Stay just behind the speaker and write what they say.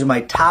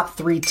My top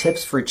 3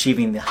 tips for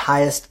achieving the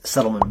highest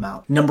settlement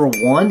amount. Number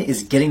 1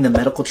 is getting the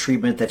medical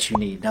treatment that you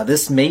need. Now,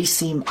 this may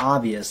seem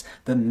obvious,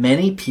 but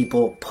many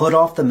people put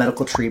off the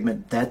medical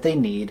treatment that they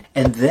need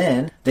and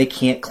then they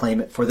can't claim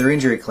it for their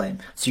injury claim.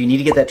 So you need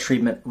to get that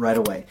treatment right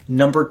away.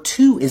 Number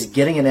 2 is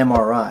getting an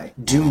MRI.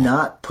 Do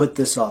not put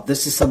this off.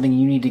 This is something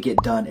you need to get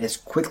done as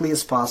quickly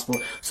as possible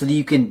so that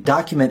you can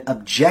document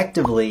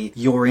objectively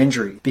your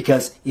injury.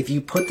 Because if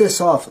you put this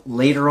off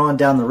later on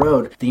down the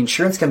road, the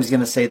insurance company is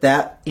going to say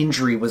that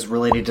injury was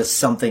related to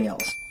something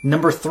else.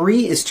 Number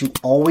 3 is to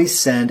always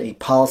send a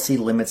policy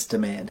limits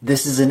demand.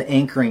 This is an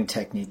anchoring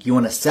technique. You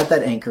want to set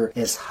that anchor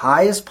as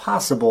high as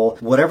possible,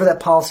 whatever that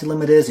policy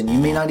limit is, and you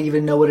may not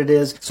even know what it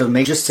is. So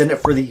just send it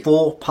for the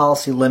full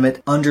policy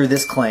limit under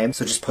this claim.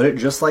 So just put it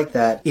just like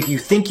that. If you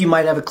think you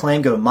might have a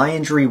claim, go to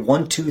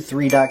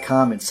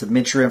myinjury123.com and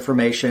submit your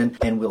information,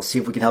 and we'll see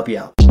if we can help you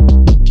out.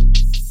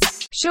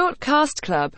 Shortcast Club.